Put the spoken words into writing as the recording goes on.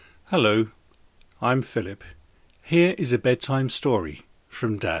Hello, I'm Philip. Here is a bedtime story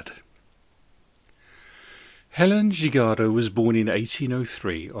from Dad. Hélène Gigardo was born in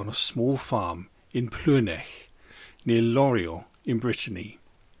 1803 on a small farm in Ploernech, near Lorient in Brittany.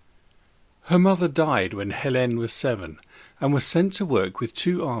 Her mother died when Hélène was 7 and was sent to work with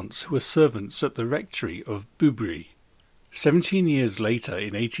 2 aunts who were servants at the rectory of Boubry. 17 years later,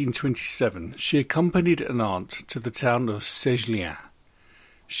 in 1827, she accompanied an aunt to the town of Ségelien.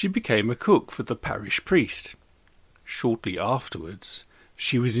 She became a cook for the parish priest. Shortly afterwards,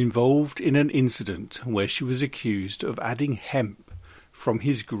 she was involved in an incident where she was accused of adding hemp from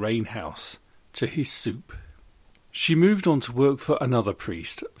his grain house to his soup. She moved on to work for another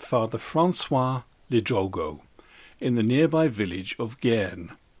priest, Father François Ledrogo, in the nearby village of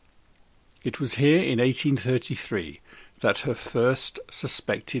Guerne. It was here in 1833 that her first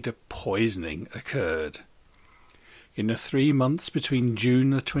suspected poisoning occurred. In the 3 months between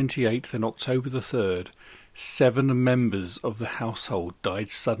June the 28th and October the 3rd, 7 members of the household died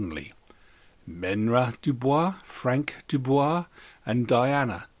suddenly. Menra Dubois, Frank Dubois, and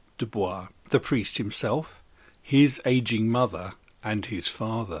Diana Dubois, the priest himself, his aging mother, and his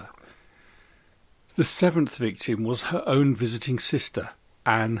father. The 7th victim was her own visiting sister,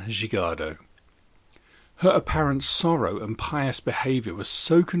 Anne Gigardo. Her apparent sorrow and pious behaviour was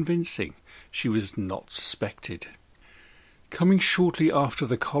so convincing she was not suspected. Coming shortly after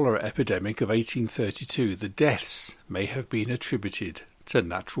the cholera epidemic of 1832, the deaths may have been attributed to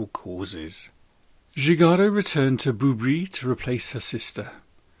natural causes. Gigardo returned to Boubry to replace her sister.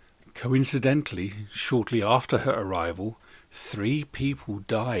 Coincidentally, shortly after her arrival, 3 people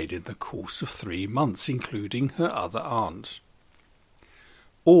died in the course of 3 months, including her other aunt.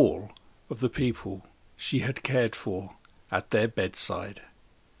 All of the people she had cared for at their bedside.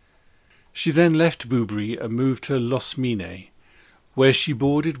 She then left Boubry and moved to Los Mines, where she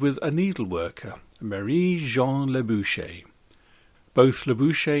boarded with a needleworker, Marie-Jean Labouche. Both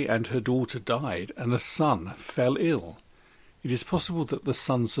Labouche and her daughter died, and the son fell ill. It is possible that the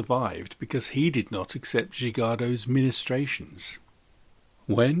son survived because he did not accept Gigardo's ministrations.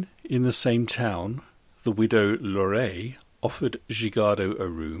 When, in the same town, the widow Loret offered Gigardo a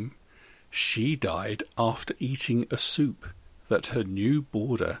room, she died after eating a soup that her new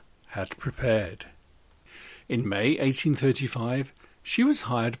boarder had prepared. In May 1835, she was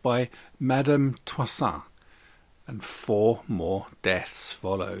hired by Madame Toussaint, and 4 more deaths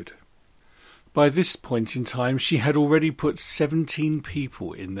followed. By this point in time, she had already put 17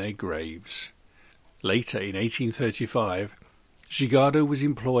 people in their graves. Later, in 1835, Gigardo was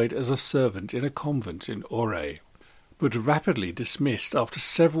employed as a servant in a convent in Auray, but rapidly dismissed after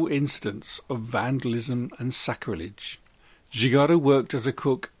several incidents of vandalism and sacrilege. Gigardo worked as a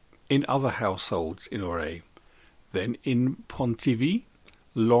cook in other households in Auray, then in Pontivy,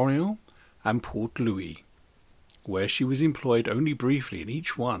 Lorient, and Port Louis, where she was employed only briefly in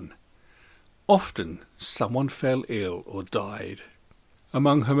each one. Often someone fell ill or died.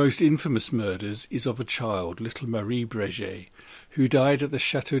 Among her most infamous murders is of a child, little Marie Breget, who died at the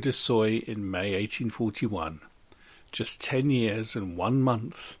Château de Soye in May 1841, just 10 years and 1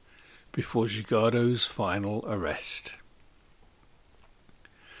 month before Gigardo's final arrest.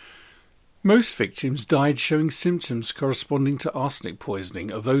 Most victims died showing symptoms corresponding to arsenic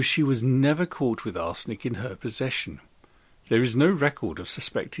poisoning, although she was never caught with arsenic in her possession. There is no record of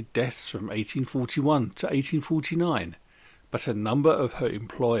suspected deaths from 1841 to 1849, but a number of her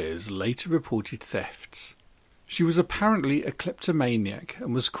employers later reported thefts. She was apparently a kleptomaniac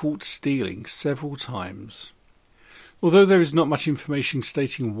and was caught stealing several times. Although there is not much information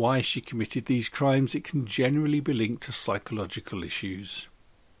stating why she committed these crimes, it can generally be linked to psychological issues.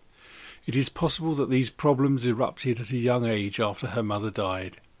 It is possible that these problems erupted at a young age after her mother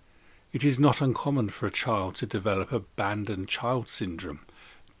died. It is not uncommon for a child to develop abandoned child syndrome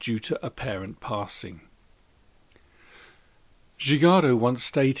due to a parent passing. Gigardo once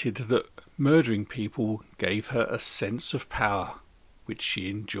stated that murdering people gave her a sense of power, which she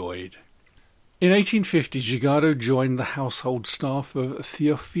enjoyed. In 1850, Gigardo joined the household staff of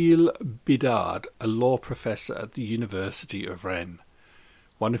Théophile Bidard, a law professor at the University of Rennes.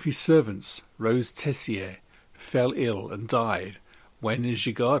 One of his servants, Rose Tessier, fell ill and died when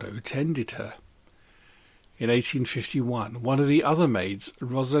Gigardo tended her. In 1851, one of the other maids,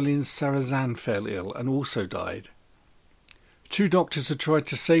 Rosaline Sarrazin, fell ill and also died. 2 doctors had tried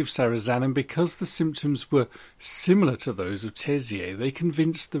to save Sarrazin, and because the symptoms were similar to those of Tessier, they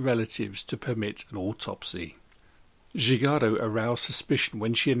convinced the relatives to permit an autopsy. Gigardo aroused suspicion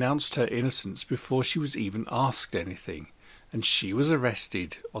when she announced her innocence before she was even asked anything, and she was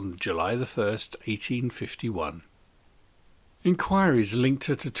arrested on July the 1st, 1851. Inquiries linked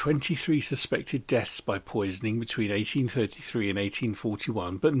her to 23 suspected deaths by poisoning between 1833 and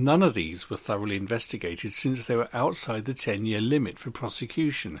 1841, but none of these were thoroughly investigated since they were outside the 10-year limit for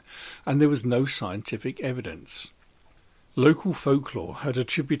prosecution, and there was no scientific evidence. Local folklore had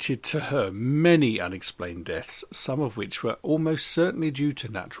attributed to her many unexplained deaths, some of which were almost certainly due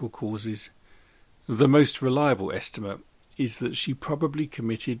to natural causes. The most reliable estimate is that she probably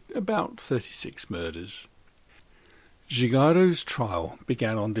committed about 36 murders. Gigardo's trial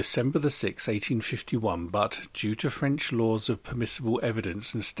began on December 6, 1851, but, due to French laws of permissible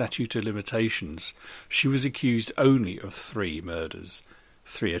evidence and statute of limitations, she was accused only of 3 murders,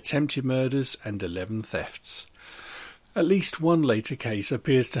 3 attempted murders and 11 thefts. At least one later case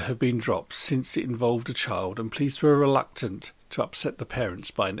appears to have been dropped since it involved a child, and police were reluctant to upset the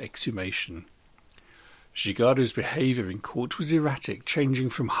parents by an exhumation. Gigardo's behaviour in court was erratic, changing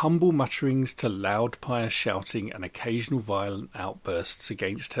from humble mutterings to loud pious shouting and occasional violent outbursts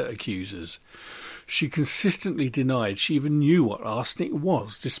against her accusers. She consistently denied she even knew what arsenic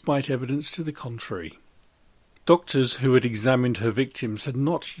was, despite evidence to the contrary. Doctors who had examined her victims had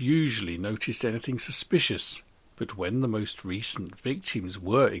not usually noticed anything suspicious, but when the most recent victims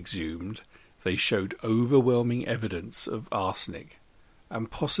were exhumed, they showed overwhelming evidence of arsenic, and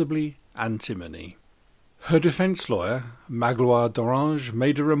possibly antimony. Her defence lawyer, Magloire d'Orange,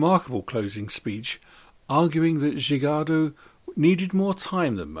 made a remarkable closing speech, arguing that Gigardo needed more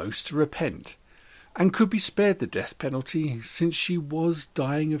time than most to repent, and could be spared the death penalty since she was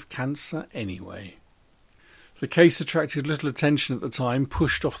dying of cancer anyway. The case attracted little attention at the time,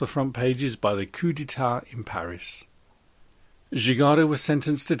 pushed off the front pages by the coup d'etat in Paris. Gigardo was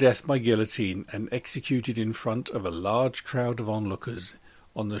sentenced to death by guillotine and executed in front of a large crowd of onlookers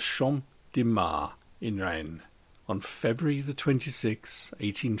on the Champ de Mars in Rennes on February the 26th,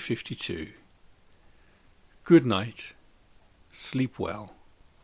 1852. Good night. Sleep well.